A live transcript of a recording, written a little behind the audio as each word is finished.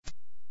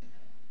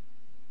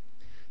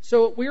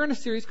So we're in a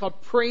series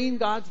called Praying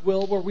God's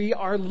Will, where we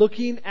are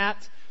looking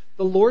at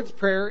the Lord's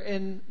Prayer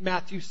in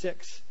Matthew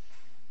 6.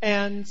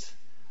 And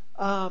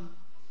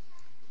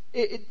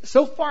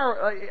so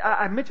far,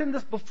 I mentioned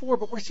this before,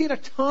 but we're seeing a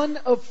ton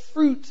of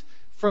fruit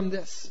from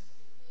this.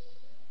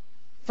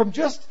 From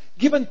just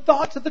giving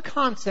thought to the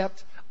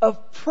concept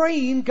of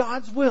praying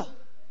God's will.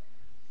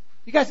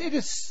 You guys, it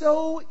is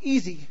so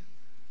easy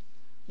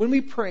when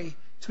we pray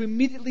to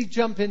immediately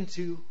jump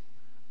into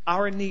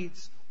our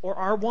needs or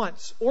our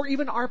wants or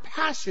even our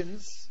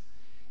passions,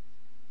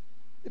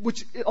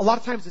 which a lot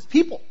of times is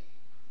people.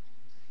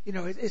 You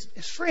know,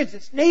 it's friends,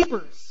 it's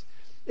neighbors,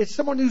 it's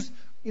someone who's,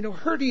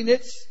 hurting,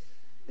 it's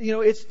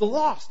the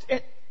lost.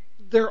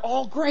 They're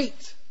all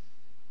great.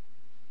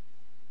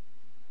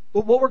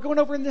 But what we're going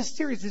over in this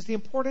series is the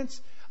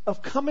importance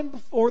of coming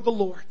before the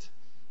Lord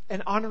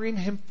and honoring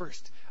Him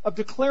first, of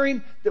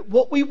declaring that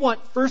what we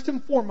want first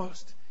and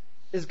foremost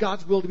is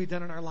God's will to be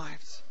done in our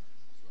lives.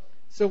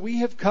 So we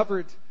have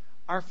covered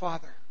our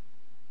Father,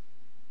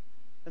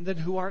 and then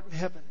who art in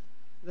heaven,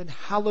 and then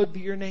hallowed be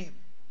your name.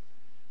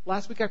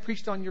 Last week I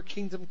preached on your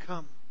kingdom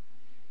come,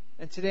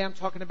 and today I'm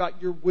talking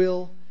about your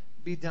will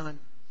be done.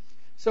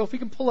 So if we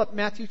can pull up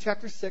Matthew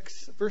chapter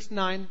 6, verse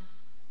 9.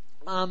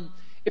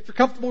 If you're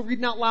comfortable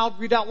reading out loud,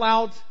 read out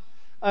loud.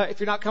 If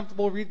you're not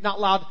comfortable reading out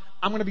loud,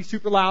 I'm going to be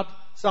super loud,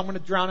 so I'm going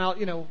to drown out,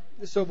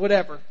 so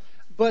whatever.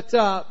 But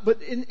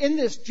in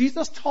this,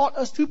 Jesus taught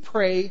us to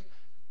pray,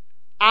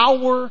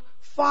 our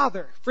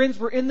Father. Friends,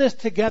 we're in this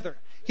together.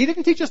 He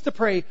didn't teach us to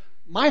pray,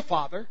 my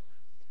Father.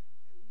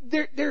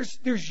 There's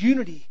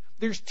unity.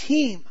 There's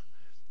team.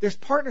 There's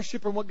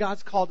partnership in what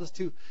God's called us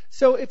to.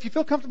 So if you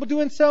feel comfortable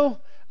doing so,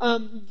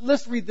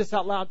 let's read this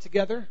out loud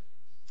together.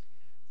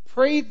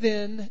 Pray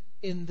then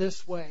in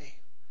this way.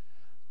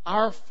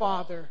 Our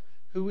Father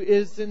who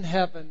is in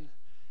heaven,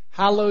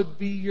 hallowed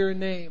be your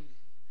name.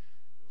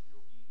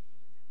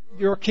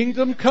 Your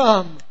kingdom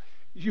come,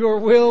 your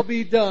will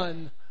be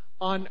done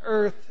on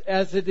earth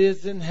as it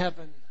is in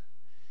heaven.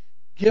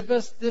 Give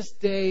us this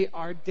day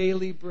our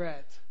daily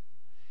bread,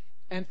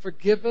 and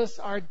forgive us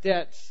our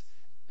debts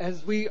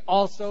as we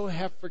also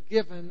have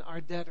forgiven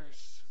our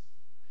debtors.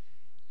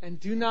 And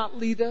do not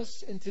lead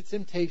us into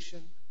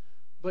temptation,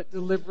 but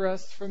deliver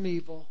us from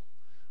evil.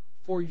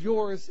 For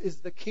yours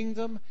is the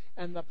kingdom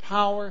and the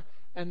power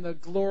and the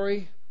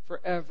glory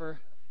forever.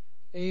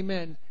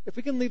 Amen. If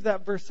we can leave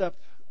that verse up.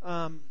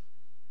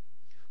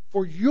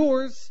 For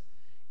yours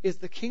is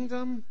the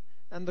kingdom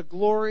and the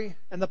glory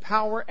and the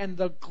power and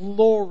the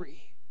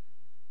glory.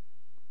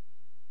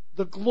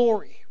 The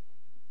glory.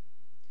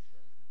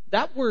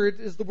 That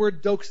word is the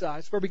word doxa.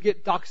 It's where we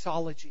get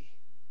doxology.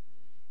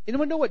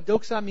 Anyone know what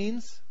doxa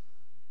means?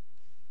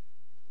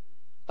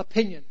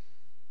 Opinion.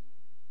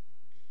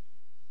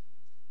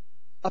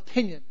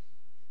 Opinion.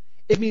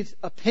 It means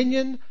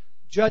opinion,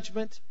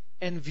 judgment,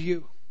 and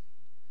view.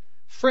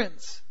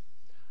 Friends,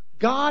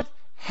 God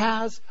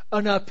has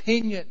an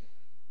opinion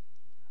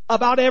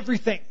about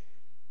everything.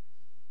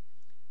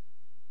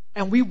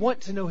 And we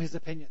want to know His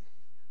opinion.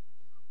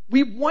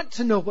 We want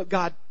to know what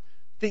God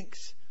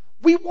thinks.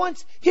 We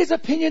want His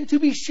opinion to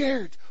be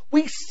shared.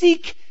 We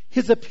seek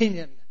His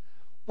opinion.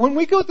 When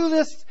we go through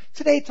this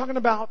today talking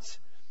about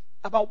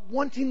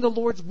wanting the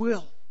Lord's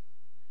will,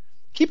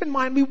 keep in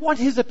mind, we want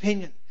His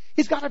opinion.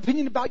 He's got an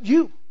opinion about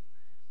you.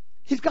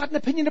 He's got an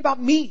opinion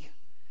about me.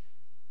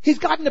 He's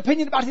got an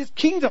opinion about His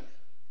kingdom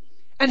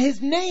and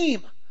His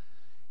name.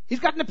 He's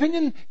got an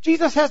opinion.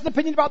 Jesus has an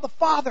opinion about the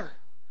Father.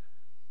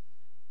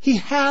 He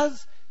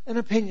has an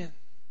opinion.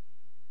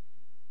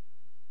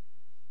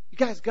 You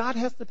guys, God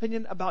has an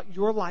opinion about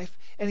your life,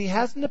 and He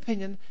has an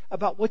opinion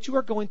about what you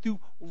are going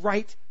through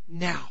right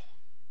now.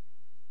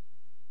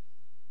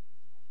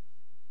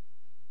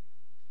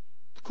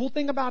 The cool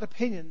thing about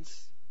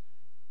opinions,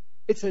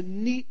 it's a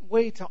neat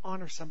way to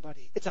honor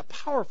somebody. It's a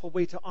powerful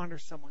way to honor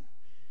someone.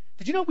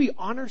 Did you know we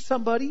honor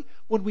somebody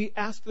when we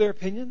ask their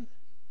opinion?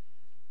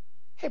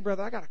 Hey,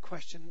 brother, I got a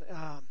question.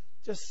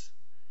 Can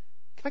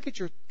I get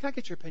your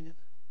opinion?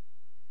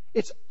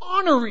 It's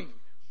honoring.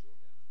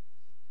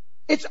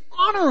 It's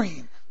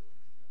honoring.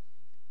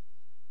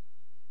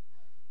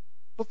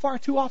 But far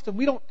too often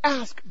we don't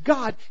ask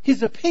God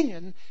His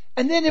opinion,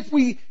 and then if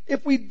we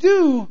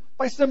do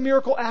by some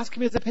miracle ask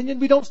Him His opinion,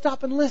 we don't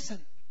stop and listen.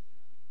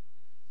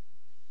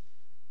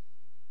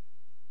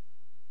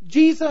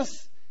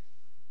 Jesus,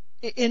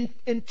 in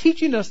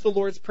teaching us the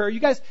Lord's Prayer, you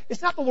guys,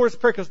 it's not the Lord's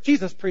Prayer because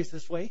Jesus prays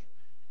this way.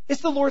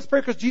 It's the Lord's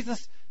Prayer because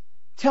Jesus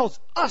tells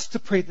us to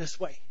pray this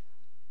way.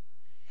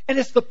 And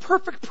it's the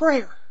perfect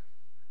prayer.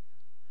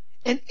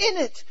 And in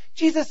it,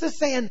 Jesus is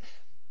saying,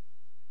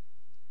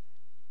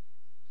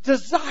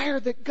 desire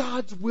that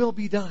God's will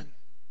be done.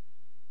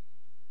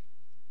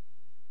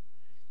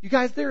 You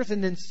guys, there is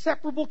an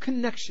inseparable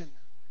connection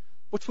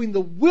between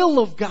the will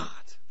of God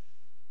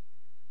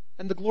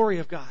and the glory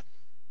of God.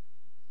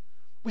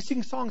 We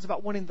sing songs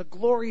about wanting the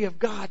glory of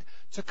God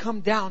to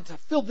come down, to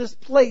fill this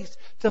place,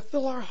 to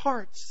fill our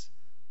hearts.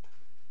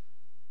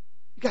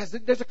 You guys,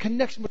 there's a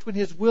connection between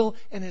His will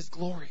and His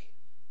glory.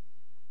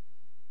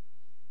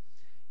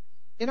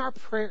 In our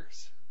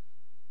prayers,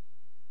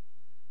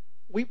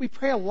 we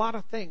pray a lot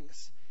of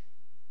things.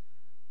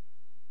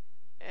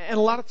 And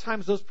a lot of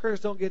times those prayers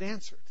don't get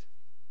answered.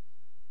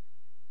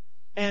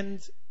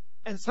 And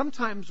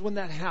sometimes when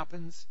that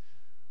happens,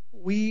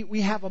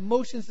 we have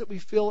emotions that we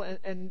feel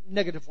and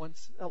negative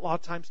ones a lot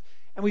of times,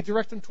 and we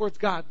direct them towards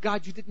God.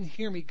 God, you didn't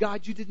hear me.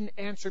 God, you didn't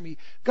answer me.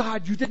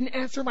 God, you didn't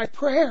answer my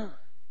prayer.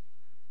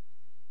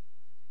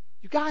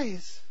 You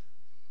guys,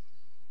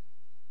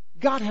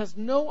 God has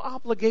no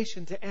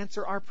obligation to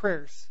answer our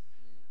prayers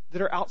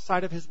that are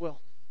outside of His will.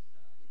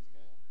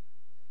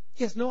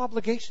 He has no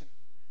obligation.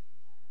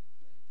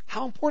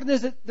 How important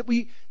is it that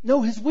we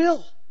know His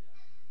will?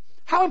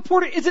 How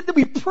important is it that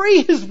we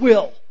pray His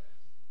will?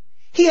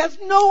 He has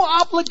no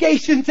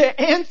obligation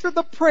to answer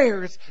the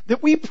prayers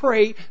that we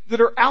pray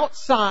that are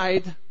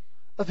outside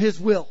of His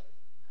will.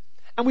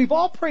 And we've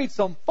all prayed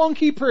some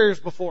funky prayers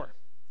before.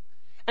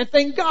 And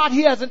thank God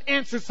He hasn't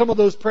answered some of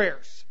those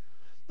prayers.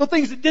 The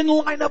things that didn't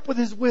line up with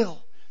His will.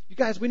 You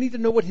guys, we need to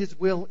know what His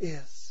will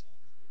is.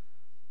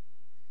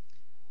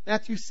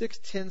 Matthew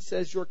 6:10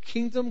 says, your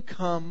kingdom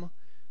come,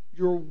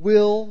 your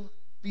will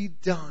be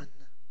done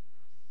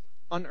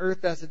on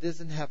earth as it is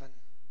in heaven.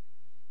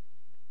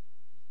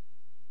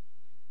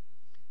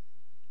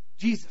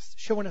 Jesus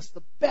showing us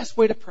the best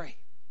way to pray.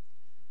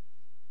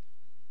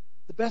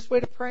 The best way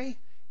to pray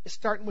is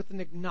starting with an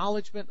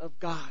acknowledgement of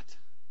God.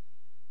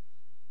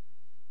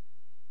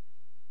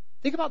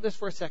 Think about this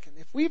for a second.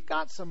 If we've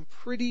got some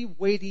pretty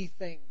weighty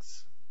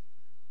things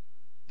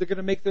that are going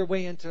to make their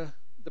way into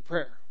the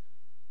prayer,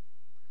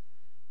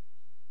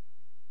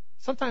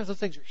 sometimes those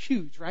things are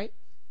huge, right?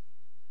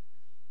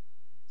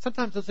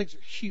 Sometimes those things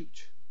are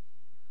huge.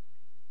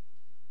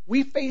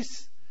 We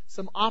face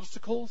some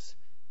obstacles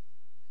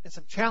and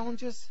some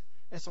challenges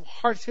and some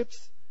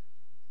hardships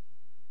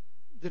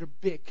that are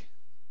big.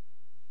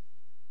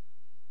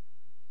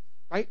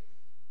 Right?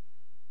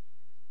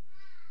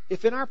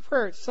 If in our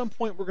prayer at some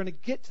point we're going to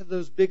get to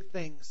those big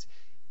things,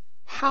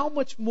 how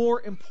much more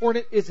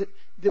important is it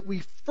that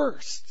we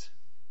first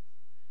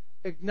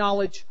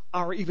acknowledge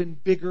our even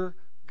bigger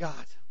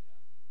God?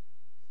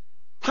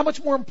 How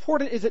much more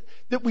important is it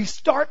that we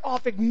start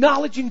off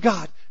acknowledging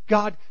God?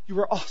 God, you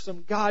are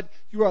awesome. God,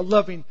 you are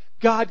loving.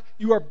 God,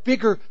 you are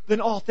bigger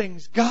than all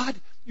things. God,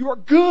 you are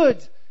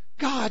good.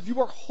 God,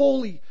 you are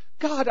holy.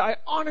 God, I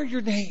honor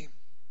your name.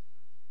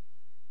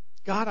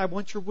 God, I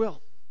want your will.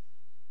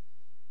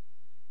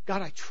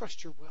 God, I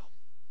trust your will.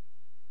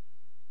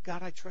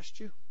 God, I trust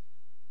you.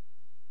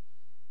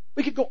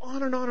 We could go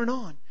on and on and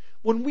on.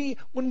 When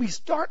we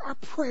start our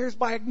prayers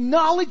by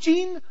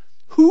acknowledging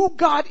who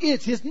God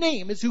is, His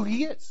name is who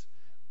He is.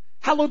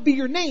 Hallowed be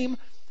your name.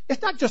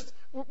 It's not just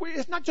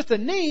a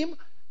name.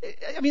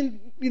 I mean,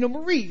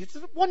 Marie, it's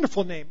a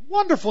wonderful name.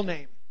 Wonderful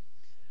name.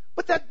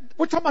 But that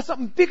we're talking about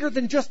something bigger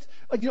than just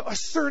a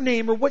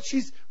surname or what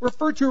she's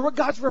referred to or what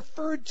God's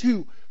referred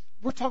to.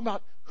 We're talking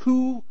about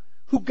who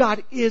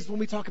God is when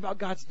we talk about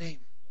God's name.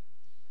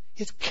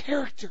 His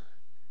character.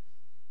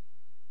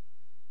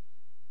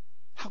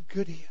 How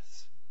good He is.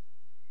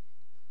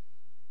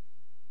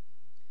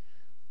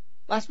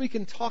 Last week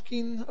in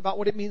talking about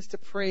what it means to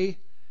pray,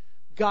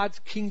 God's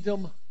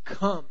kingdom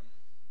come,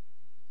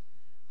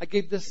 I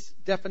gave this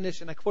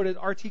definition. I quoted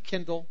R.T.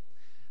 Kendall,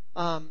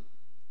 and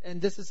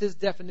this is his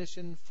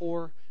definition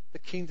for the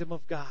kingdom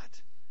of God.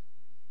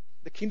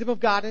 The kingdom of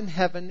God in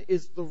heaven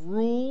is the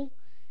rule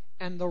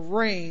and the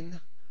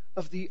reign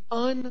of the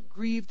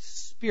ungrieved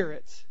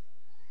Spirit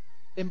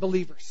in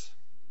believers.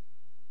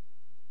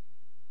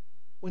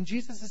 When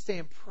Jesus is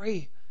saying,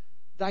 pray,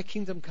 thy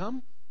kingdom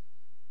come.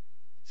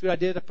 See what I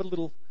did? I put a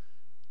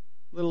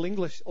little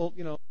English, old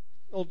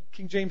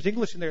King James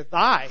English in there.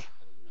 Thy.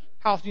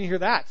 How often do you hear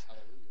that?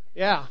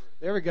 Yeah,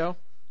 there we go.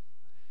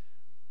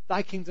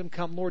 Thy kingdom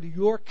come, Lord,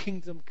 your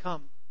kingdom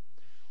come.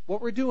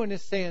 What we're doing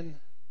is saying,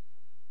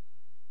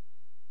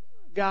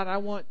 God, I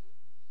want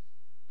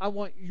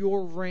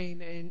your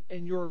reign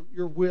and your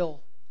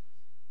will,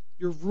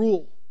 your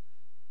rule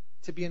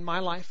to be in my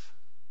life.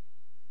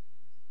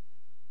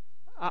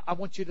 I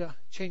want you to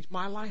change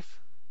my life.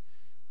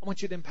 I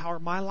want you to empower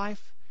my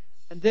life.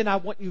 And then I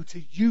want you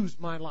to use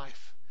my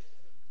life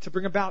to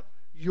bring about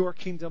your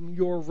kingdom,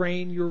 your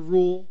reign, your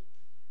rule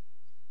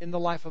in the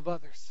life of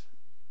others.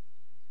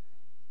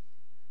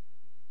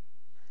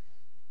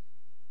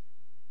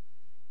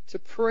 To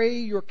pray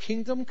your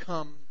kingdom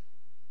come,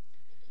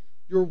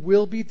 your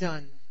will be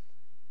done,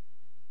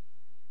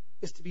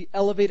 is to be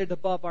elevated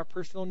above our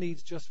personal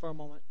needs just for a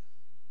moment.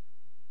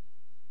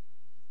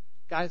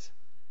 Guys,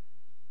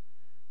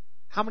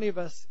 how many of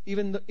us,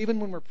 even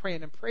when we're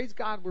praying, and praise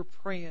God we're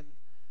praying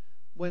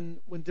when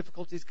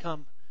difficulties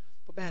come,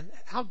 but man,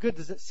 how good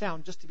does it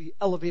sound just to be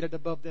elevated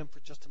above them for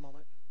just a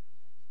moment?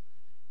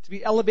 To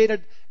be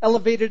elevated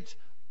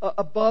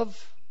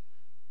above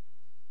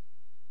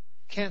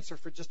cancer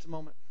for just a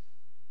moment.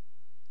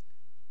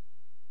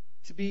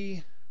 To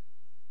be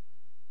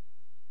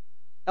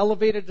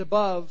elevated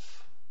above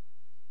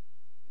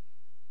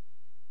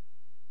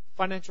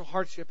financial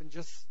hardship and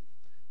just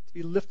to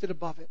be lifted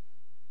above it.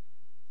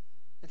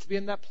 And to be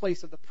in that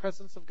place of the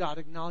presence of God,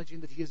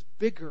 acknowledging that He is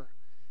bigger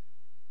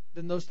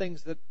than those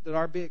things that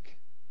are big.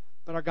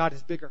 But our God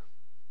is bigger.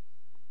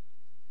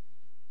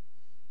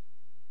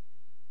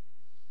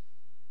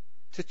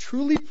 To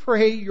truly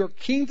pray, your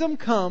kingdom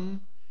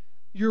come,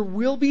 your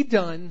will be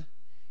done,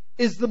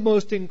 is the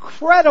most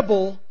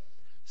incredible,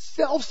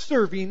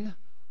 self-serving,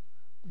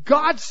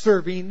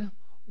 God-serving,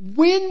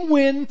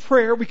 win-win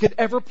prayer we could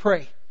ever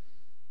pray.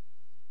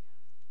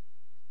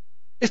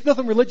 It's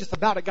nothing religious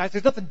about it, guys.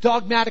 There's nothing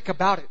dogmatic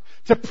about it.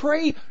 To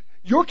pray,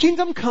 your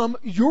kingdom come,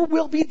 your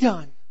will be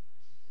done,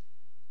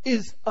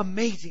 is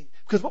amazing.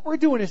 Because what we're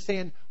doing is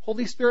saying,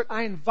 Holy Spirit,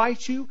 I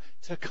invite you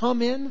to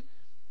come in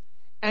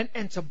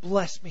and to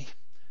bless me,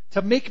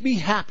 to make me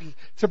happy,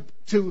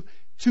 to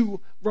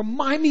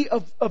remind me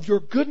of your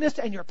goodness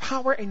and your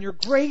power and your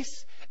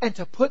grace, and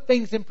to put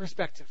things in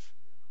perspective.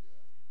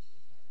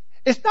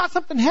 It's not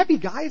something heavy,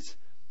 guys.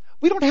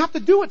 We don't have to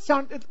do it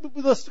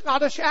with a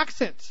Scottish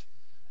accent.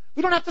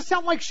 We don't have to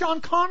sound like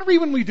Sean Connery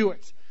when we do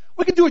it.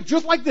 We can do it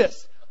just like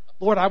this.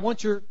 Lord, I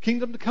want your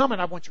kingdom to come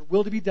and I want your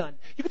will to be done.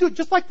 You can do it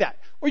just like that.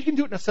 Or you can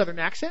do it in a southern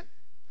accent.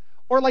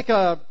 Or like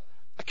a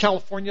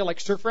California, like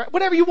surfer,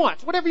 whatever you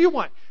want. Whatever you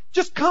want.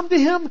 Just come to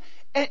Him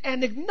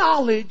and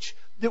acknowledge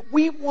that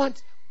we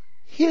want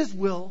His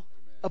will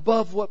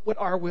above what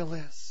our will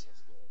is.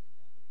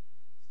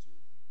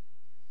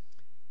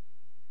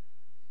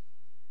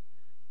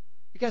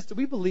 You guys, do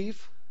we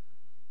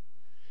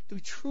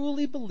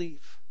truly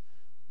believe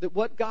that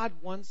what God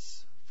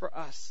wants for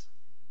us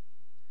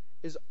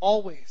is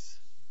always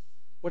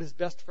what is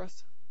best for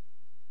us?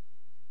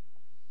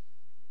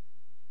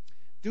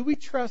 Do we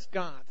trust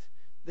God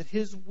that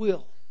His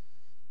will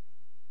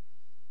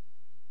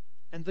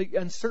and the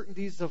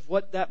uncertainties of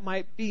what that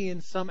might be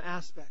in some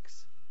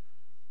aspects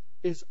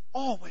is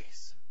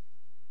always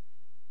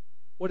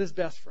what is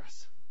best for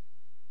us?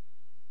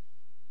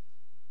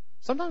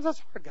 Sometimes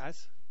that's hard,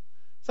 guys.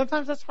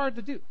 Sometimes that's hard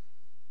to do.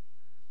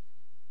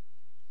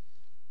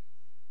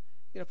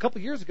 A couple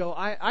of years ago,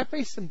 I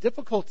faced some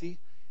difficulty,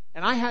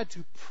 and I had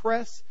to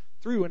press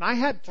through. And I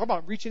had, talk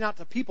about reaching out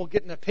to people,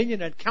 getting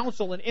opinion and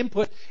counsel and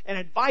input and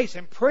advice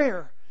and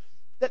prayer.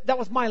 That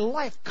was my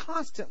life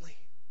constantly.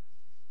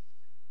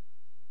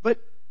 But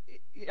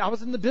I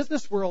was in the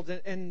business world,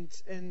 and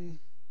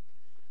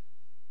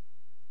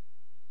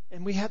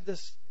we had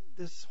this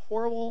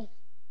horrible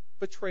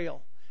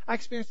betrayal. I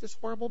experienced this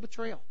horrible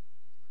betrayal,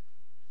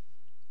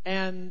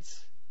 and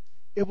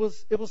it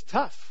was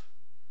tough.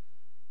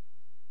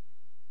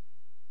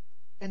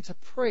 And to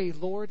pray,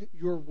 Lord,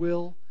 your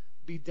will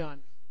be done.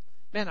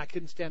 Man, I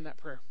couldn't stand that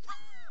prayer.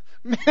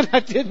 Man, I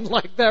didn't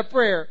like that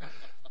prayer.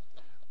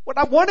 What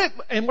I wanted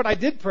and what I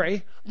did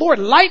pray, Lord,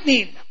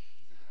 lightning,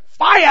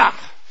 fire,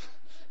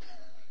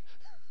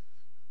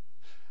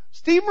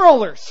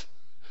 steamrollers.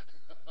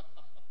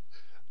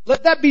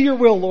 Let that be your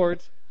will,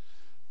 Lord.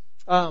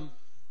 But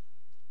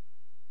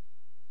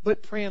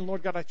praying,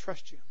 Lord God, I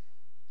trust you.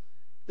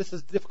 This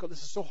is difficult.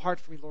 This is so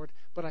hard for me, Lord,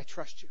 but I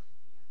trust you.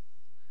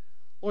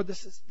 Lord,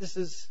 this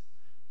is,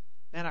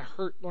 man, I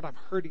hurt. Lord, I'm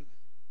hurting.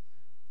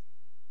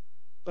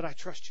 But I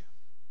trust you.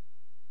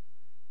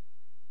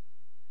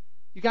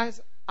 You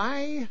guys,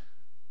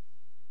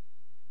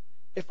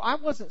 if I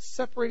wasn't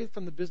separated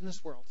from the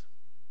business world,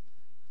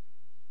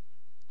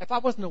 if I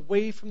wasn't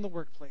away from the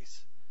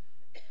workplace,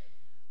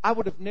 I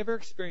would have never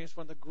experienced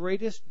one of the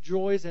greatest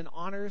joys and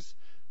honors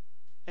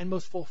and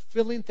most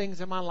fulfilling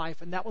things in my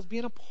life. And that was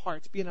being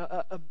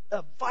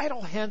a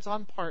vital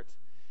hands-on part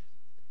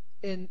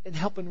in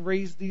helping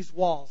raise these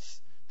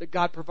walls that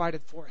God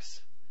provided for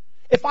us.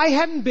 If I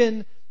hadn't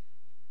been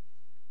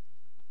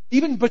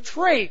even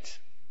betrayed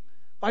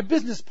by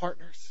business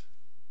partners,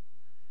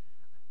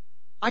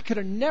 I could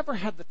have never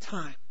had the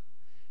time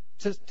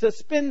to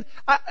spend.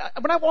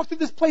 When I walk through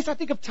this place, I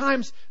think of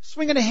times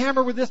swinging a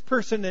hammer with this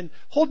person and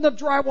holding up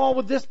drywall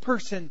with this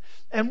person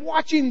and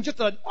watching just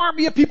an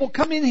army of people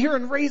come in here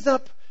and raise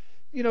up,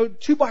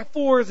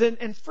 2x4s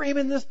and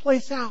framing this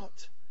place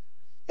out.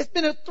 It's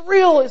been a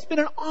thrill. It's been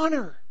an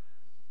honor.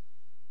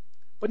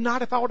 But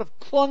not if I would have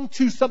clung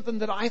to something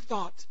that I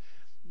thought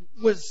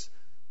was,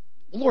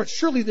 Lord,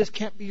 surely this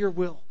can't be your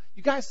will.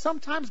 You guys,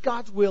 sometimes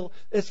God's will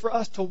is for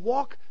us to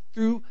walk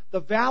through the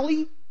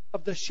valley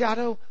of the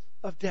shadow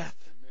of death.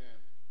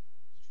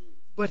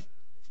 But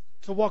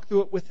to walk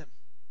through it with Him.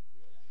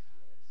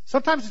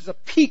 Sometimes there's a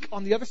peak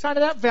on the other side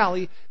of that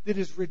valley that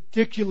is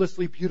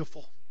ridiculously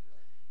beautiful.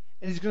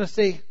 And He's going to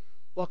say,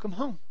 welcome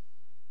home.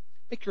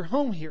 Make your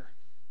home here.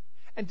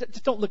 And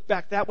just don't look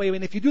back that way.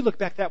 And if you do look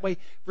back that way,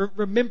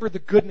 remember the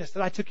goodness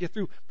that I took you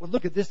through. But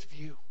look at this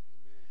view.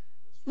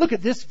 Look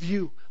at this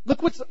view.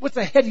 Look what's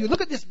ahead of you. Look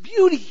at this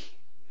beauty.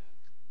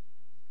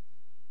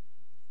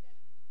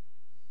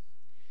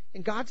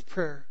 In God's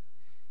prayer,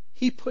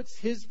 He puts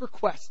His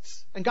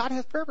requests. And God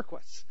has prayer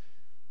requests.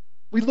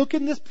 We look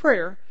in this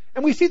prayer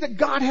and we see that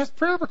God has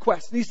prayer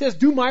requests. And He says,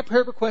 do my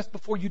prayer request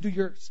before you do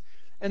yours.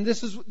 And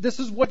this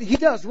is what He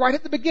does right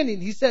at the beginning.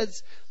 He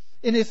says,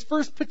 in His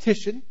first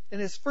petition, in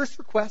His first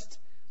request,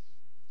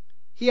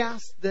 He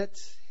asks that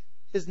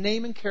His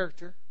name and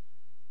character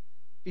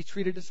be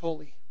treated as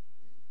holy.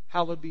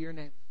 Hallowed be your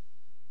name.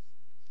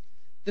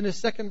 Then his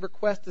second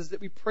request is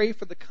that we pray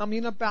for the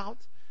coming about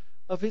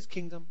of his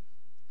kingdom,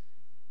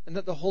 and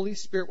that the Holy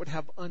Spirit would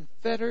have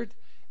unfettered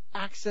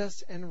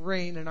access and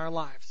reign in our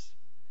lives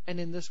and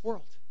in this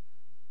world.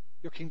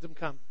 Your kingdom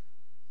come.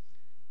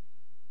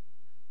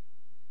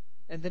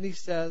 And then he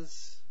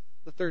says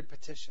the third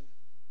petition.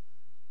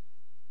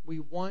 We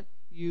want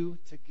you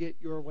to get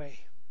your way.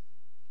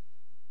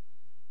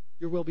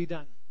 Your will be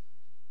done.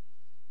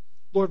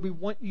 Lord, we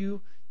want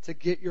you to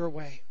get your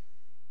way.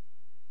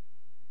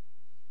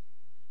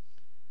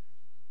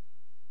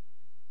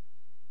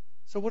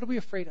 So what are we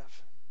afraid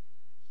of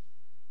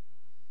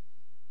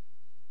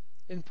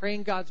in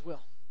praying God's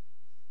will?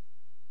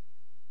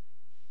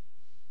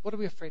 What are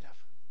we afraid of?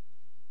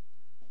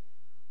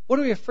 What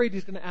are we afraid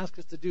he's going to ask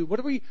us to do? What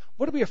are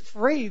we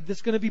afraid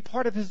that's going to be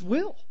part of his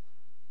will?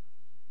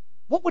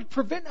 What would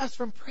prevent us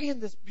from praying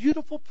this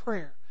beautiful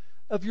prayer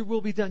of your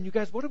will be done? You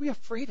guys, what are we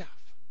afraid of?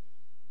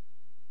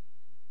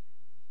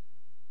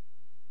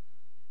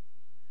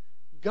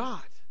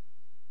 God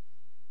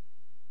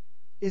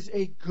is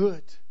a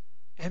good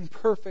and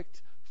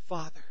perfect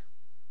Father.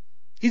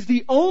 He's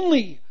the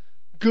only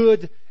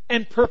good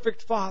and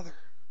perfect Father.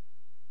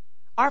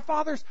 Our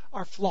fathers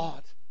are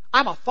flawed.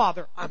 I'm a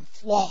father. I'm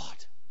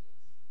flawed.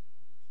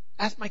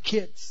 Ask my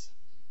kids.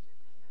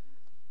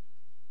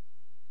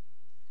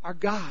 Our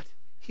God,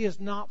 he is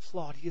not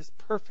flawed. He is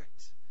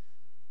perfect.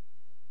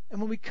 And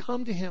when we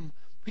come to him,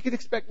 we can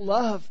expect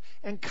love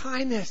and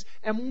kindness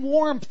and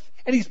warmth.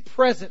 And he's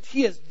present.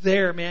 He is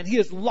there, man. He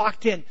is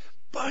locked in.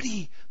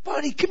 Buddy,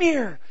 come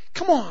here.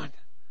 Come on.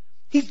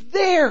 He's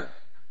there.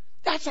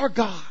 That's our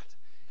God.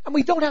 And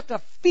we don't have to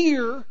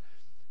fear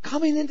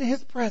coming into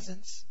his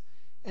presence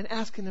and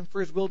asking him for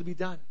his will to be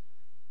done,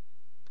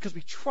 because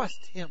we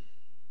trust him.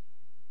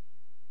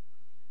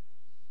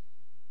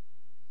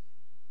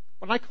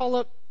 When I call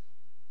up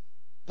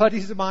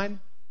buddies of mine,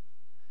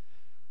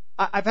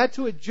 I've had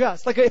to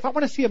adjust. Like if I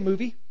want to see a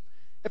movie,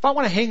 if I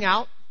want to hang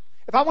out,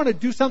 if I want to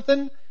do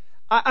something,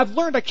 I've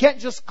learned I can't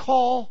just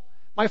call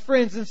my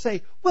friends and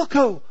say,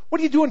 Wilco,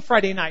 what are you doing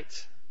Friday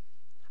night?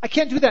 I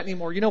can't do that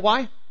anymore. You know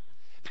why?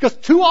 Because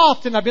too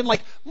often I've been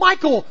like,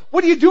 Michael,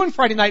 what are you doing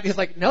Friday night? And he's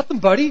like, nothing,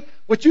 buddy.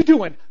 What you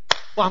doing?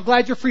 Well, I'm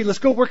glad you're free. Let's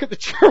go work at the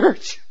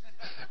church.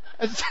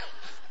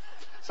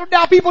 So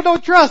now people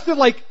don't trust. They're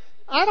like,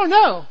 I don't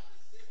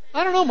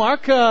know,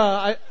 Mark.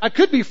 I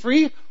could be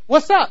free.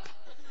 What's up?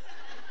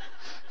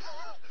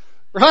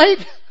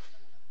 Right?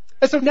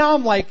 And so now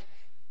I'm like,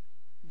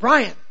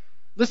 Brian,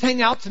 let's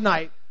hang out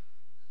tonight.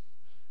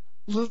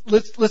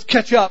 Let's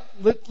catch up.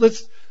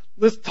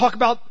 Let's talk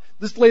about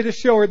this latest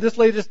show or this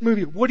latest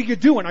movie. What are you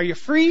doing? Are you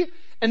free?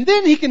 And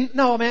then he can,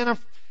 no, man,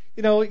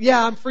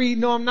 I'm free.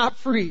 No, I'm not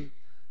free.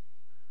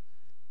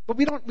 But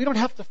we don't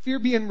have to fear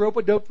being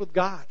rope-a-dope with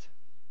God.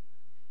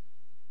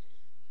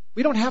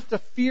 We don't have to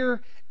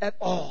fear at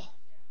all.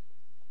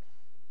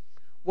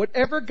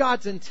 Whatever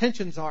God's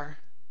intentions are,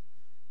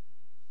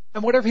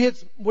 and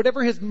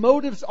whatever his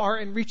motives are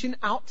in reaching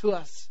out to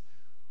us,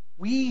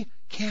 we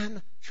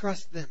can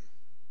trust them.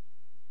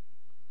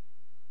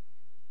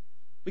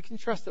 We can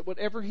trust that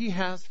whatever he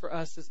has for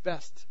us is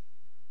best.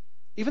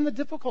 Even the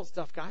difficult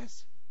stuff,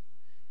 guys.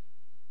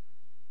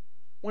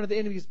 One of the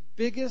enemy's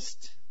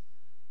biggest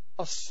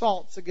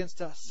assaults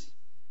against us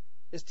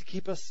is to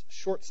keep us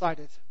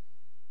short-sighted.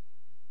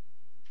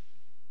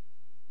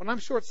 When I'm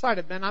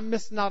short-sighted, man, I'm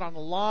missing out on a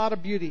lot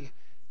of beauty.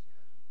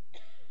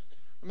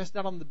 I'm missing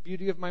out on the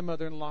beauty of my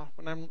mother-in-law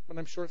when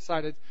I'm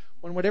short-sighted.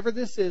 When whatever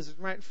this is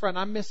right in front,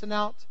 I'm missing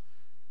out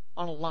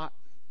on a lot.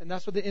 And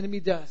that's what the enemy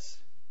does.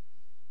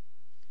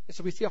 And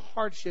so we see a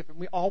hardship,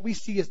 and all we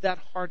see is that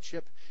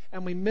hardship,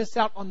 and we miss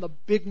out on the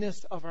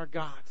bigness of our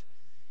God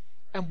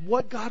and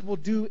what God will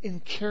do in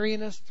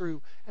carrying us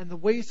through, and the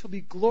ways he'll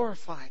be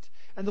glorified,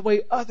 and the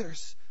way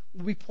others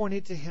will be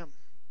pointed to him.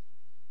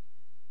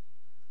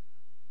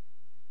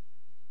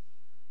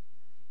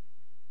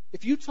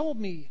 If you told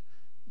me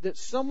that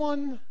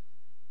someone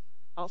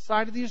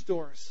outside of these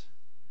doors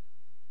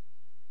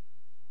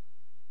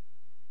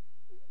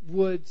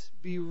would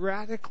be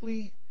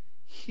radically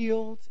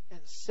healed and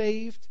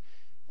saved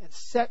and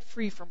set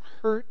free from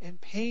hurt and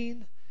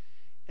pain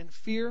and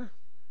fear,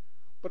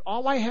 but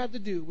all I had to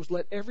do was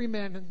let every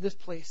man in this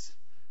place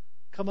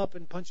come up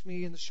and punch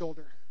me in the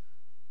shoulder,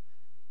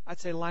 I'd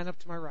say, line up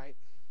to my right.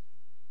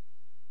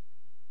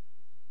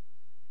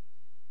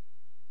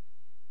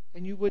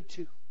 And you would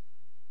too.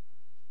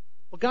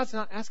 Well, God's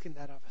not asking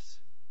that of us.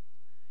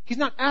 He's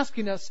not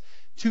asking us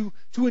to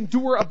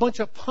endure a bunch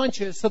of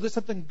punches so that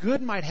something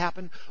good might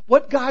happen.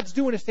 What God's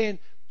doing is saying,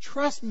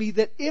 trust me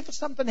that if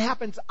something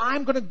happens,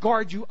 I'm going to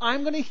guard you.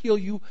 I'm going to heal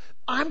you.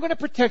 I'm going to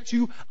protect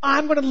you.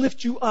 I'm going to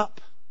lift you up.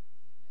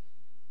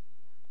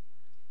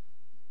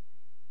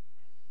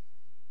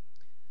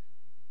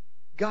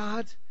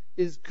 God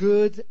is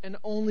good and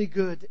only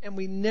good, and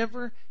we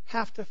never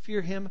have to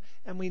fear him,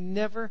 and we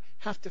never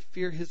have to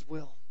fear his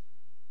will.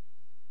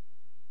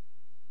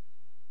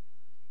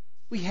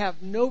 We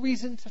have no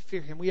reason to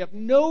fear him. We have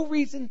no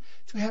reason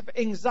to have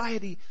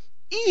anxiety,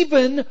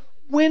 even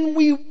when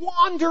we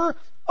wander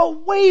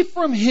away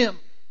from him.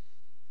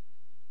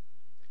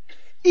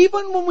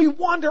 even when we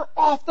wander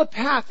off the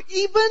path,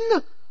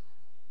 even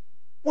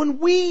when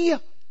we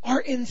are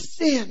in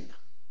sin,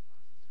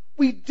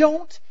 we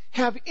don't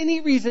have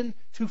any reason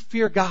to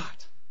fear God.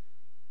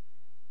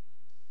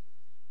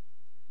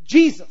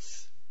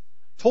 Jesus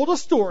told a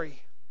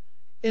story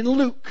in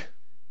Luke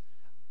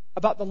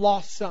about the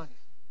lost son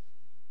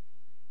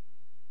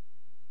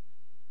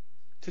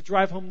to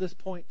drive home this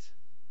point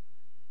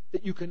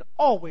that you can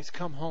always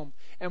come home.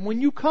 And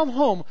when you come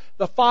home,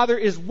 the Father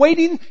is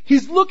waiting.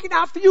 He's looking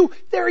after you.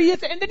 There he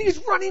is. And then he's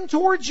running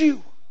towards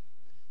you.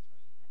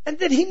 And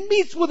then he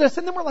meets with us.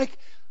 And then we're like,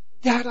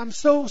 Dad, I'm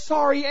so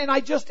sorry. And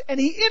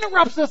he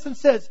interrupts us and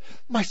says,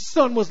 my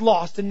son was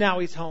lost and now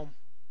he's home.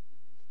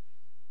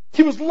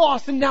 He was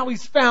lost and now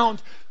he's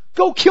found.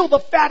 Go kill the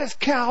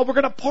fattest cow. We're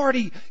going to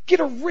party. Get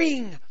a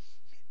ring.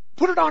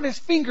 Put it on his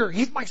finger.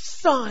 He's my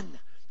son.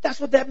 That's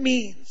what that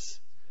means.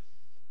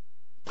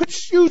 Put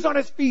shoes on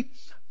his feet.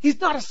 He's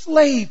not a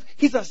slave.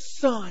 He's a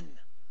son.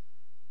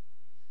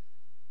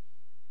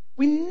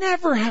 We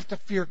never have to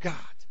fear God.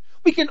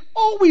 We can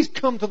always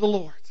come to the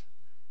Lord.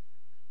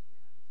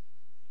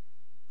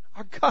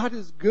 Our God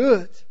is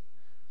good.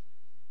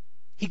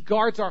 He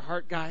guards our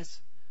heart,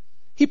 guys.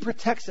 He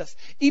protects us.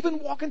 Even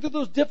walking through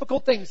those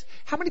difficult things.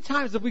 How many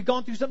times have we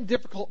gone through something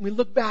difficult and we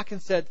look back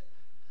and said,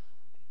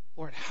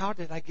 Lord, how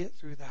did I get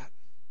through that?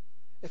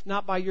 If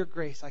not by your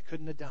grace, I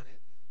couldn't have done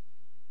it.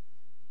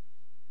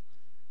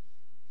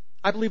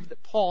 I believe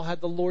that Paul had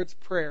the Lord's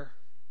Prayer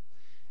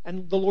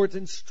and the Lord's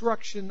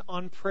instruction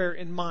on prayer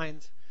in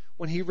mind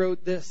when he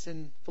wrote this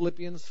in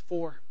Philippians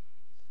 4.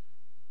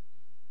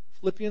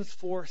 Philippians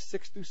 4,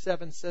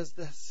 6-7 says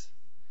this.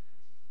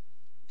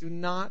 Do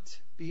not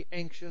be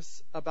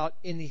anxious about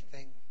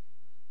anything,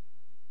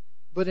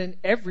 but in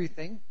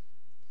everything,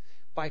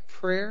 by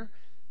prayer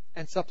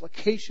and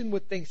supplication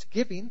with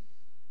thanksgiving,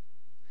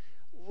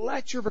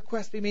 let your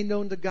requests be made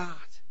known to God.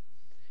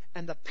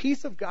 And the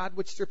peace of God,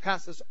 which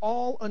surpasses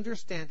all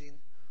understanding,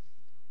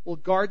 will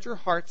guard your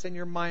hearts and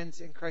your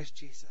minds in Christ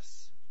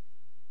Jesus.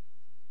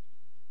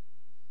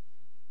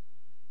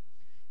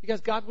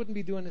 Because God wouldn't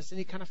be doing us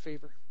any kind of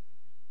favor.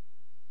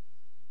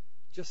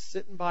 Just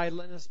sitting by,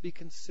 letting us be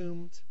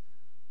consumed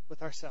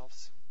with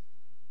ourselves.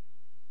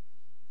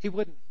 He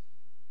wouldn't.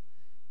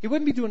 He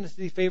wouldn't be doing us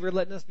any favor,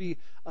 letting us be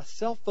a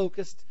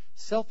self-focused,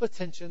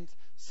 self-attentioned,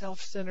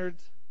 self-centered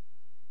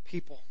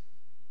people.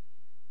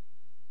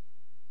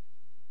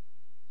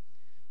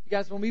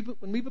 Guys, when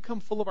we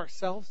become full of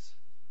ourselves,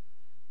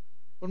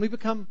 when we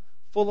become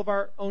full of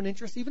our own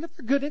interests, even if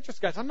they're good interests,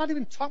 guys, I'm not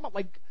even talking about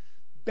like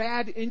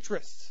bad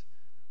interests,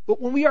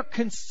 but when we are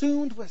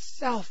consumed with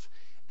self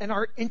and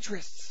our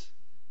interests,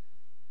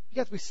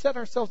 guys, we set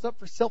ourselves up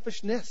for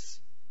selfishness,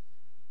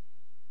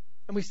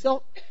 and we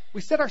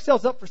set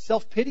ourselves up for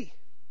self-pity.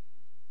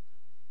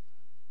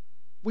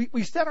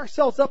 We set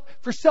ourselves up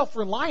for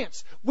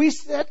self-reliance. We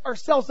set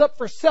ourselves up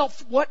for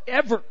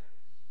self-whatever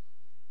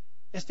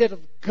instead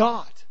of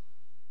God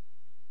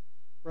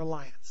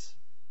reliance.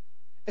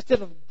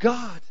 Instead of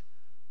God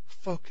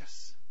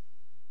focus.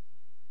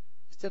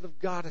 Instead of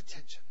God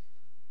attention.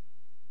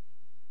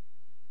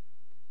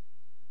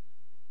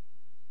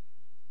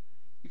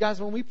 You guys,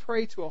 when we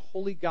pray to a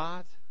holy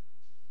God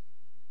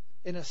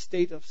in a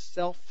state of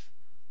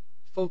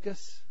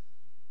self-focus,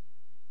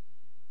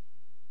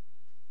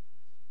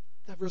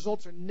 the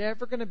results are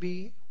never going to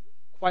be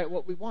quite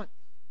what we want.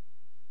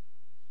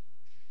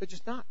 They're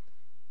just not.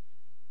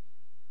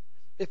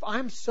 If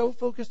I'm so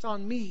focused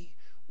on me,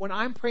 when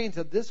I'm praying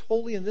to this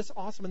holy and this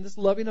awesome and this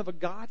loving of a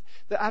God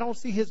that I don't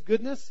see His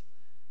goodness,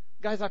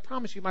 guys, I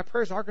promise you, my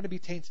prayers are going to be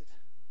tainted.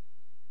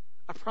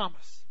 I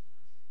promise.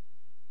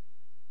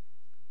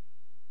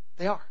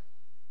 They are.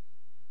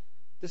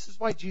 This is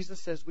why Jesus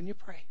says, when you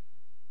pray,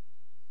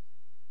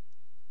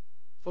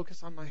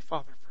 focus on my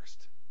Father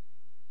first.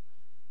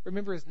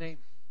 Remember His name.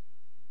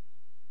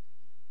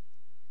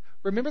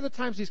 Remember the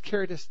times He's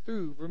carried us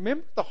through.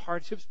 Remember the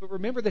hardships, but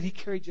remember that He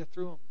carried you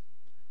through them.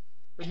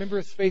 Remember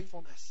His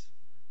faithfulness.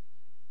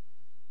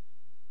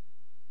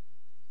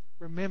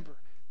 Remember,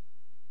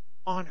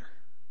 honor,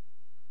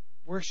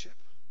 worship,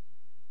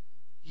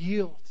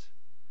 yield.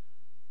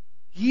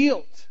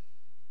 Yield.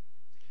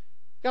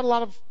 Got a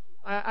lot of,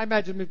 I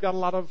imagine we've got a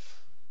lot of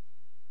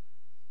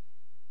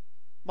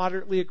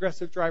moderately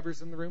aggressive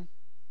drivers in the room.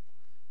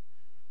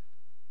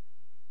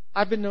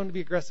 I've been known to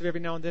be aggressive every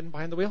now and then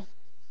behind the wheel.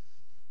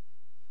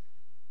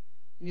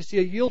 And you see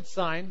a yield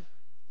sign,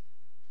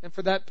 and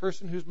for that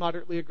person who's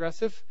moderately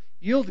aggressive,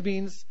 yield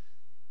means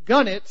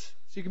gun it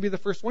so you can be the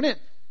first one in.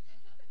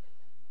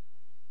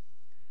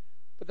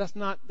 But that's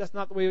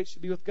not the way it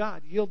should be with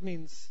God. Yield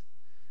means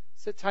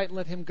sit tight and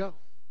let Him go,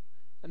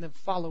 and then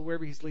follow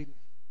wherever He's leading.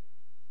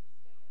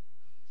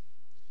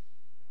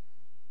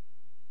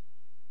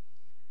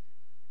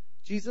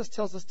 Jesus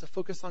tells us to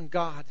focus on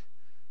God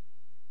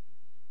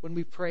when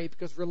we pray,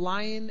 because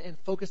relying and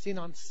focusing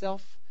on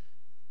self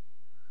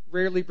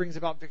rarely brings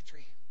about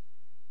victory.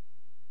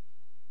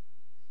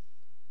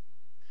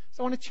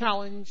 So I want to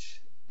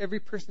challenge every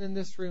person in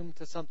this room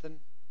to something,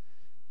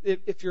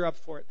 if you're up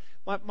for it.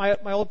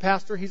 My old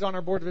pastor, he's on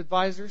our board of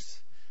advisors,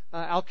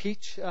 Al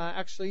Keach,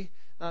 actually.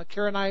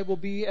 Kara and I will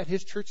be at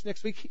his church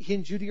next week. He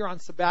and Judy are on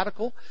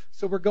sabbatical,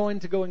 so we're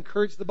going to go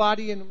encourage the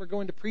body, and we're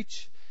going to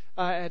preach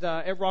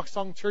at Rock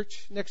Song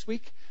Church next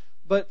week.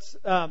 But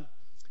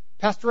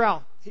Pastor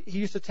Al, he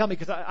used to tell me,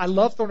 because I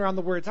love throwing around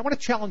the words, I want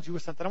to challenge you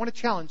with something. I want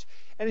to challenge.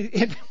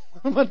 And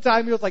one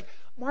time he was like,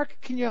 Mark,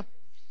 can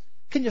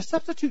you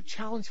substitute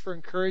challenge for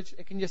encourage?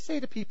 And can you say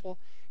to people,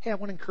 hey, I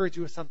want to encourage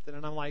you with something?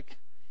 And I'm like,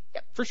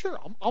 yeah, for sure.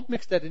 I'll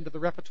mix that into the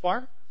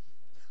repertoire.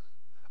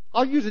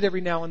 I'll use it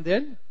every now and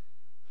then.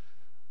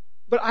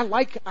 But I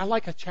like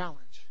a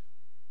challenge.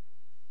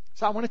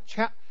 So I want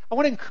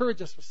to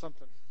encourage us with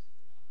something.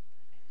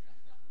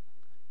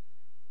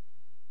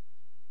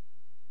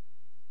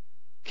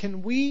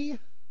 Can we,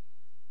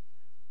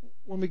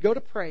 when we go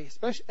to pray,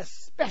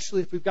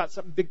 especially if we've got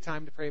something big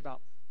time to pray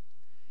about,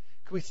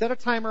 can we set a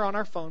timer on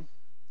our phone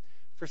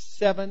for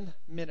 7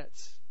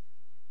 minutes?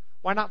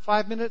 Why not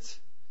 5 minutes?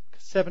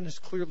 Because 7 is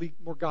clearly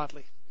more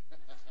godly.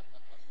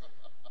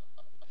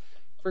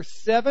 For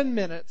 7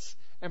 minutes,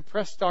 and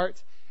press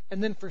start.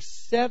 And then for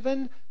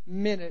 7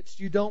 minutes,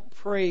 you don't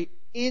pray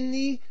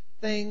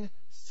anything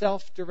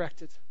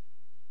self-directed.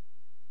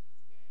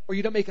 Or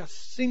you don't make a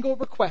single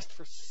request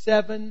for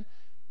 7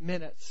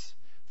 minutes.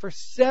 For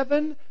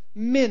 7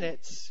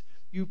 minutes,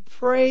 you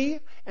pray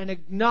and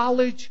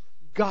acknowledge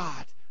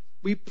God.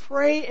 We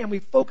pray and we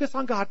focus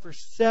on God for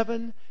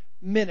 7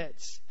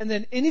 minutes. And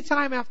then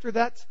anytime after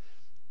that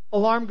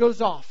alarm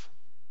goes off,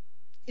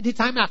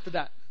 anytime after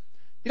that,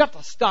 you don't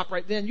have to stop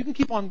right then. You can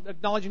keep on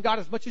acknowledging God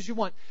as much as you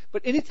want.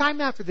 But anytime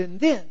after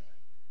then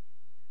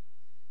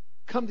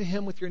come to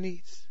Him with your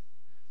needs.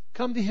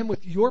 Come to Him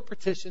with your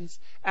petitions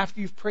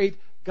after you've prayed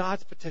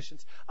God's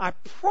petitions. I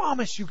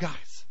promise you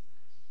guys,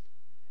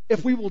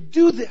 if we will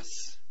do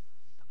this,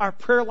 our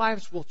prayer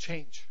lives will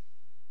change.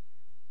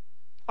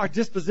 Our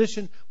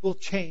disposition will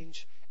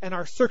change. And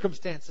our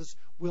circumstances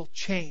will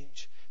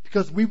change.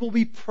 Because we will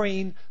be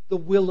praying the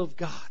will of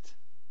God.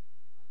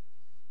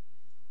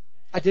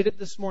 I did it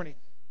this morning.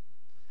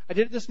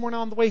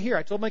 On the way here.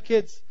 I told my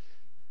kids,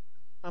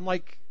 I'm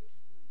like,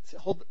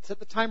 set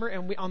the timer,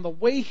 and on the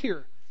way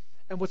here.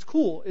 And what's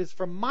cool is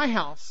from my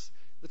house,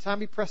 the time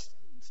we pressed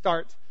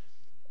start,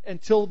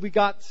 until we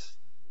got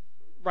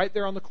right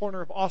there on the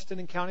corner of Austin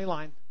and County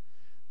Line,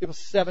 it was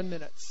 7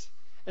 minutes.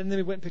 And then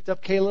we went and picked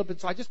up Caleb, and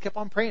so I just kept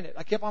on praying it.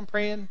 I kept on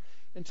praying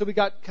until we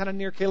got kind of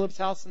near Caleb's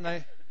house, and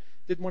I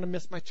didn't want to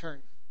miss my turn.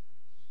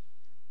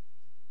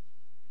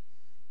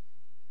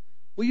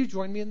 Will you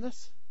join me in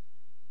this?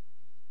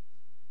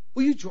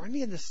 Will you join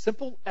me in this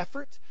simple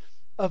effort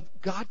of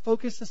God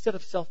focus instead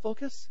of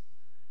self-focus?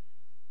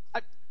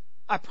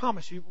 I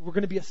promise you, we're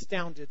going to be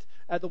astounded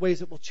at the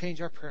ways it will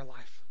change our prayer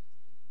life.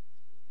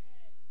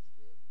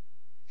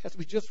 As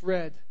we just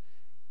read,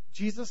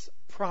 Jesus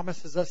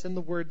promises us in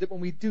the Word that when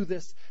we do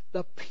this,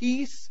 the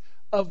peace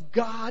of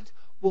God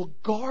will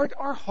guard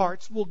our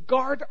hearts, will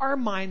guard our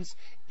minds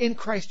in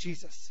Christ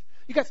Jesus.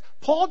 You guys,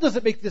 Paul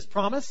doesn't make this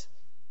promise.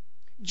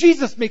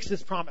 Jesus makes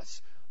this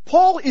promise.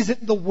 Paul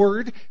isn't the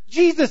Word.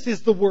 Jesus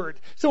is the Word.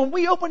 So when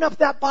we open up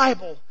that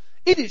Bible,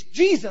 it is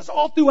Jesus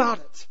all throughout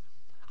it.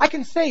 I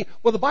can say,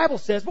 well, the Bible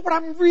says, but what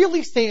I'm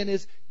really saying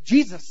is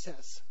Jesus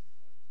says.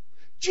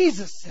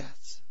 Jesus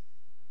says.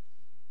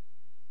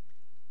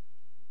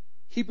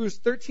 Hebrews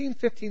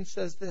 13:15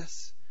 says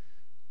this.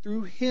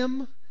 Through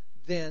Him,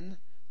 then,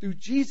 through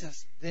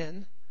Jesus,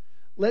 then,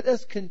 let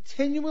us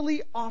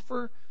continually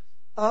offer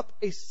up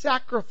a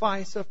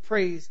sacrifice of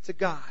praise to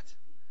God.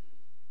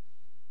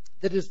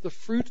 That is the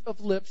fruit of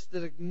lips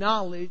that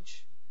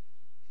acknowledge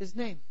His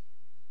name.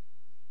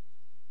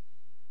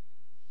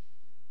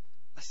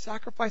 A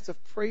sacrifice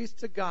of praise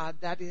to God,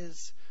 that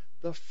is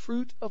the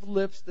fruit of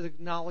lips that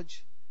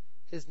acknowledge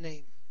His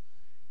name.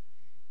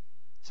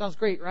 Sounds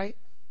great, right?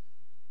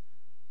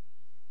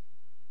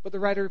 But the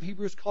writer of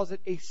Hebrews calls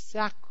it a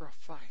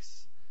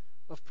sacrifice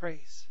of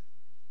praise.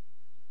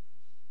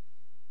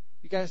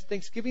 You guys,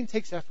 Thanksgiving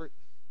takes effort.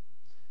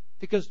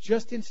 Because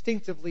just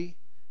instinctively,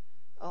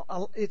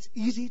 it's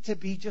easy to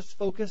be just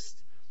focused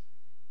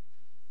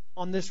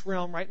on this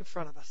realm right in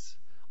front of us.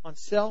 On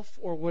self,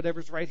 or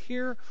whatever's right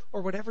here,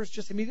 or whatever's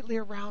just immediately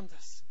around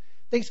us.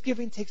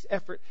 Thanksgiving takes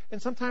effort.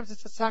 And sometimes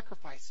it's a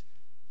sacrifice.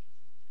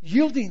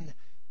 Yielding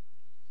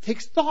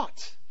takes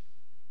thought.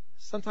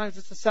 Sometimes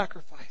it's a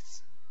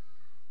sacrifice.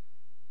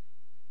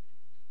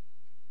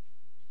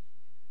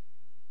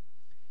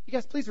 You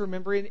guys, please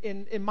remember,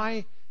 in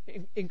my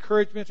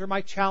encouragement or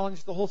my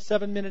challenge, the whole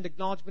 7-minute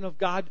acknowledgement of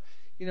God,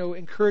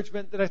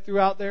 encouragement that I threw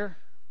out there.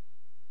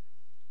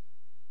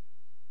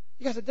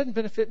 You guys, it doesn't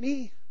benefit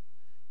me.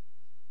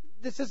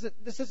 This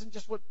isn't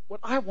just what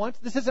I want.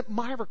 This isn't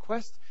my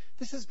request.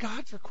 This is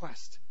God's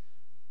request.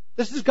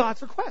 This is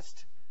God's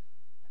request.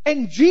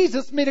 And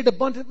Jesus made it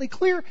abundantly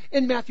clear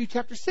in Matthew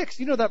chapter 6.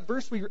 You know that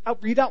verse we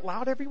read out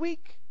loud every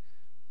week?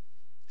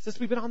 Since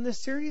we've been on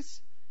this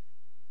series?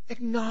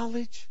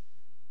 Acknowledge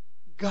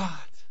God.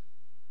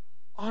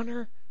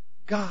 Honor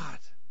God.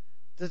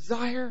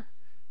 Desire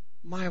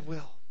my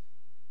will.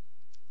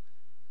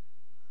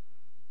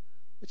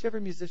 Whichever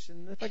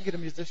musician, if I can get a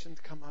musician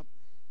to come up.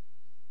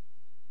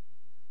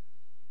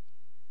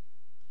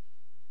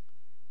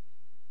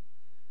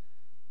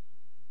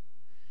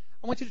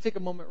 want you to take a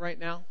moment right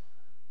now,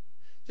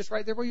 just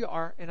right there where you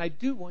are, and I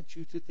do want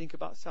you to think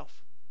about self.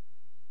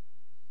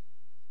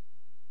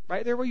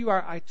 Right there where you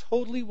are, I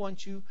totally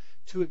want you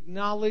to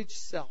acknowledge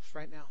self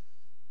right now.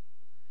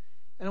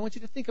 And I want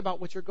you to think about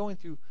what you're going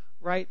through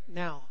right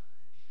now.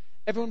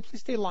 Everyone, please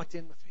stay locked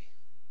in with me.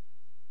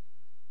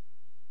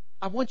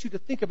 I want you to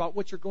think about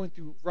what you're going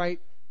through right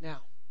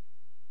now.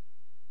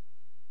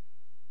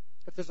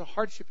 If there's a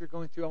hardship you're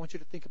going through, I want you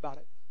to think about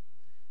it.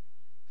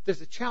 If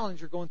there's a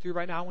challenge you're going through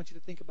right now, I want you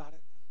to think about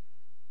it.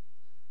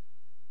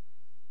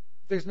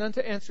 If there's an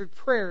unanswered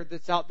prayer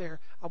that's out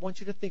there, I want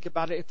you to think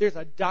about it. If there's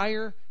a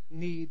dire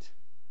need,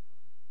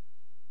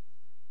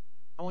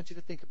 I want you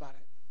to think about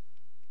it.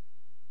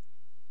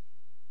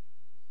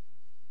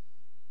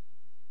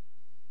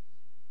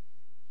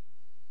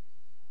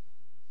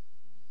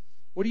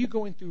 What are you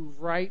going through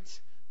right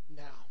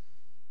now?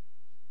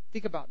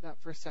 Think about that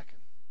for a second.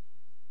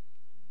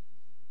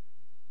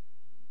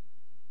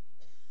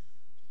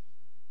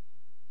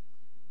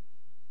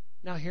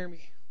 Now hear me.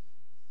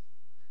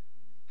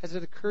 Has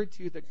it occurred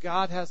to you that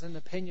God has an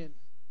opinion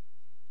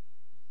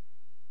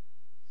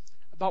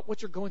about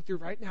what you're going through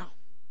right now?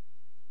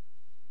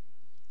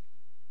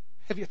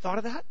 Have you thought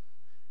of that?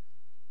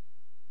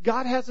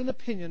 God has an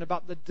opinion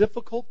about the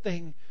difficult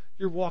thing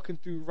you're walking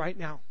through right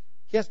now.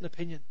 He has an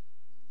opinion.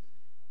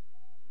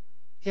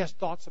 He has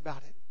thoughts about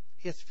it.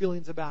 He has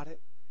feelings about it.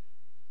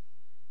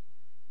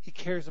 He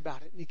cares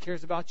about it. And He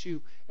cares about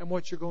you and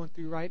what you're going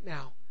through right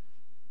now.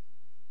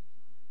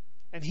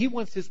 And He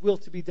wants His will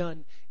to be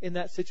done in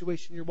that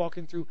situation you're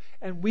walking through.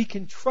 And we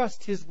can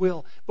trust His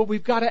will. But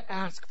we've got to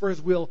ask for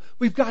His will.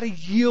 We've got to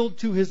yield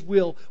to His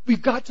will.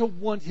 We've got to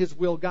want His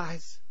will,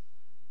 guys.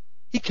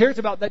 He cares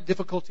about that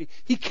difficulty.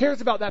 He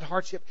cares about that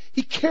hardship.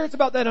 He cares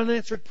about that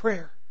unanswered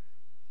prayer.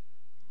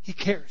 He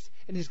cares.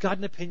 And He's got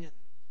an opinion.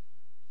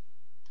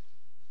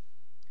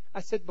 I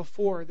said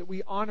before that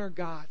we honor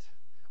God,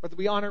 or that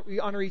we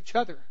honor each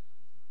other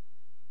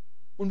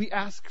when we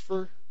ask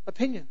for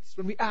opinions,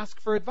 when we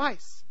ask for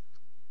advice.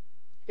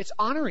 It's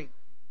honoring.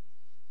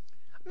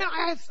 Man,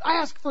 I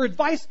ask for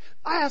advice.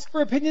 I ask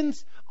for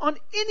opinions on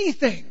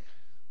anything.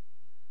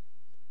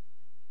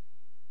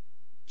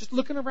 Just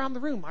looking around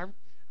the room,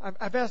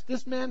 I've asked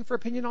this man for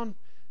opinion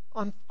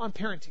on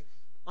parenting,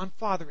 on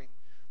fathering.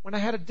 When I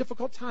had a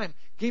difficult time,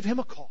 gave him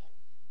a call.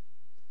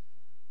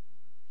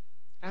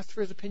 Asked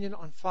for his opinion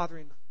on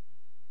fathering.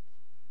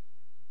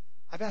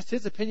 I've asked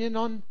his opinion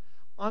on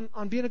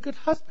being a good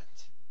husband.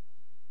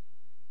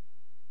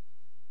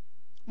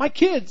 My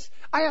kids,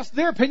 I asked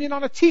their opinion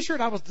on a t-shirt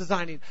I was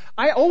designing.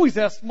 I always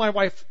ask my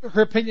wife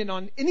her opinion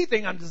on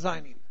anything I'm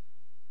designing.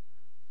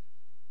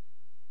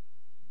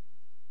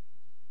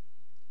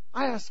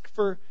 I ask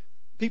for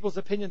people's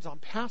opinions on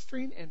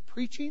pastoring and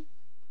preaching,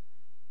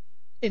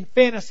 in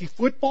fantasy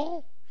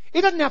football.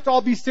 It doesn't have to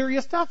all be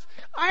serious stuff.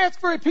 I ask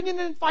for opinion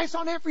and advice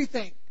on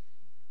everything.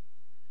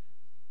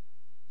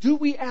 Do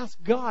we ask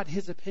God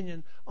His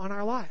opinion on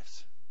our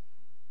lives?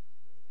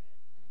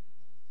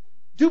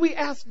 Do we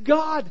ask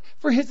God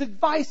for His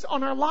advice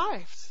on our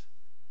lives?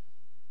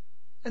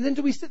 And then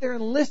do we sit there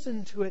and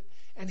listen to it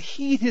and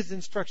heed His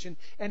instruction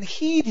and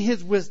heed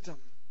His wisdom?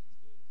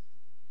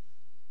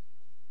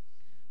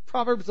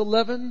 Proverbs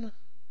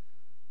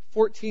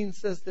 11:14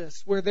 says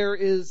this, where there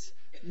is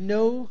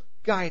no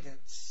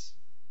guidance,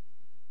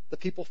 the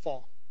people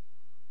fall.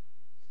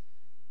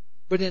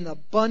 But in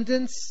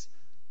abundance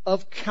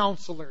of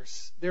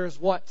counselors, there is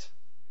what?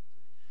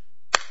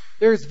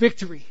 There is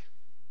victory.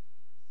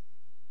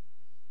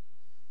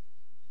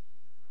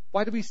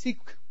 Why do we seek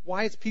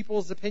wise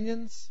people's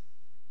opinions?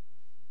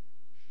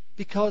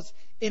 Because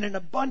in an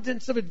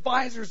abundance of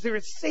advisors, there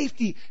is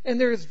safety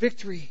and there is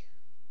victory.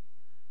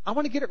 I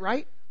want to get it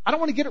right. I don't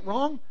want to get it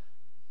wrong.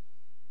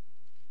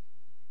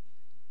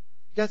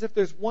 Guys, if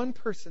there's one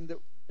person that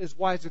is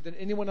wiser than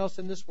anyone else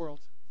in this world,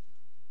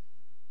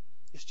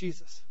 it's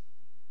Jesus.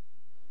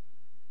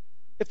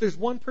 If there's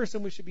one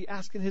person we should be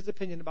asking His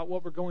opinion about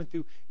what we're going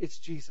through, it's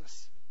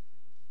Jesus.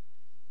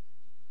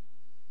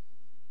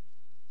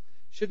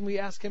 Shouldn't we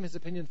ask Him His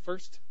opinion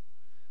first?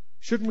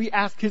 Shouldn't we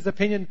ask His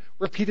opinion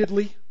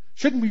repeatedly?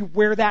 Shouldn't we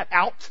wear that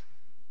out?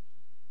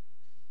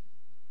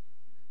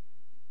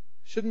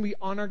 Shouldn't we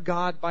honor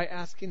God by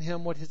asking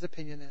Him what His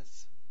opinion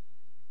is?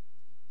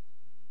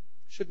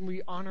 Shouldn't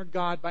we honor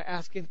God by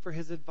asking for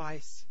His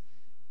advice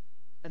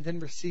and then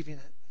receiving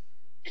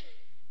it?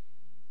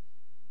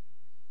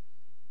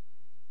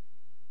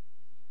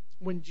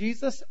 When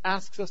Jesus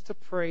asks us to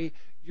pray,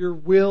 your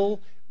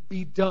will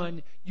be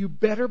done, you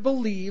better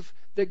believe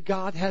that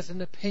God has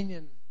an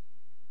opinion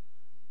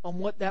on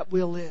what that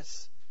will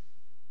is.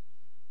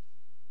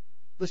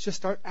 Let's just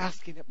start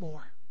asking it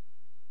more.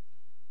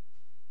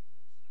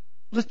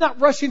 Let's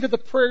not rush into the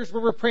prayers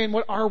where we're praying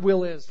what our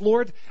will is.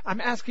 Lord, I'm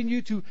asking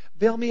you to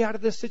bail me out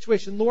of this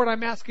situation. Lord,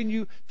 I'm asking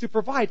you to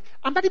provide.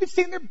 I'm not even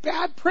saying they're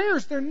bad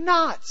prayers. They're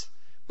not.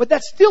 But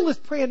that still is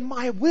praying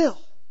my will.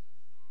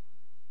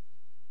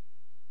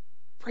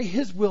 Pray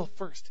His will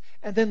first.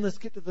 And then let's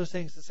get to those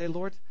things and say,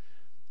 Lord,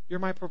 you're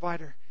my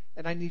provider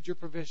and I need your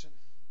provision.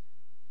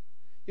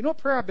 You know what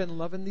prayer I've been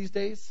loving these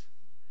days?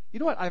 You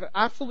know what I've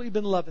absolutely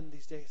been loving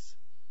these days?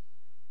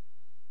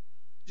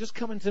 Just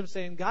coming to Him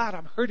saying, God,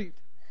 I'm hurting.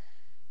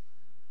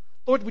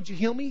 Lord, would you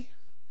heal me?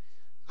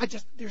 I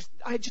just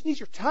need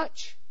your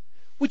touch.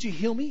 Would you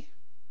heal me?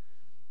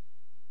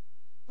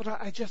 But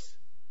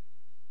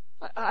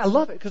I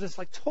love it because it's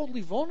like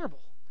totally vulnerable.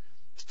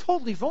 It's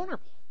totally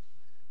vulnerable.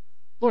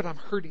 Lord, I'm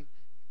hurting.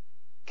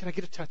 Can I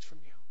get a touch from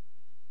you?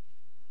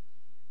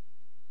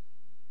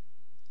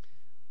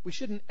 We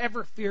shouldn't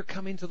ever fear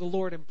coming to the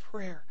Lord in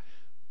prayer.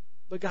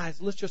 But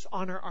guys, let's just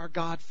honor our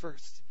God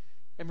first.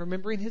 And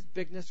remembering His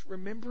bigness,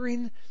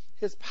 remembering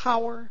His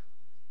power.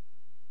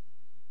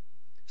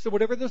 So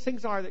whatever those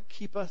things are that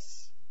keep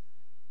us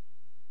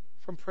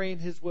from praying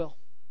His will.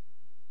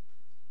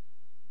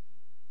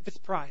 If it's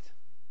pride,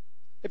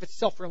 if it's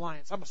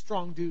self-reliance, I'm a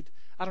strong dude.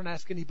 I don't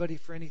ask anybody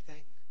for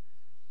anything.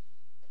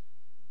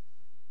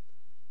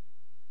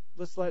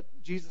 Let's let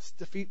Jesus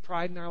defeat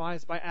pride in our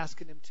lives by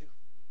asking Him to.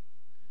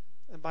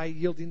 And by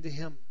yielding to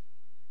Him.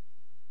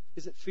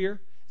 Is it fear?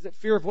 Is it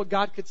fear of what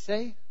God could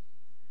say?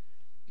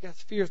 Because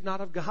fear is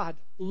not of God.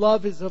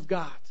 Love is of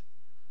God.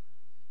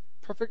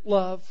 Perfect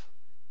love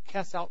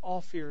casts out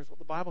all fear, is what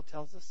the Bible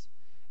tells us.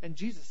 And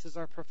Jesus is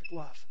our perfect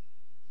love.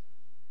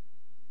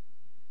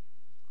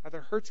 Are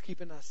there hurts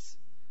keeping us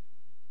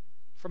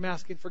from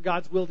asking for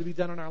God's will to be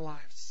done in our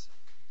lives?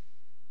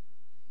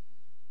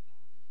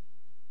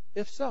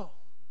 If so,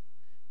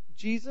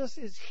 Jesus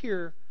is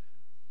here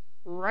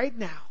right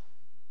now.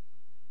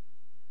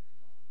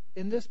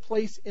 In this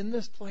place,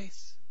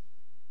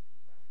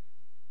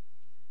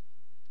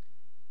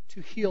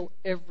 to heal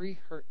every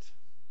hurt,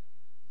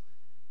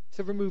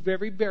 to remove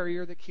every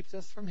barrier that keeps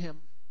us from Him.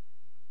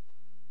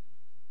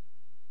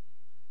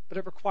 But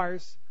it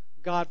requires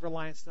God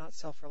reliance, not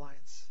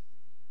self-reliance.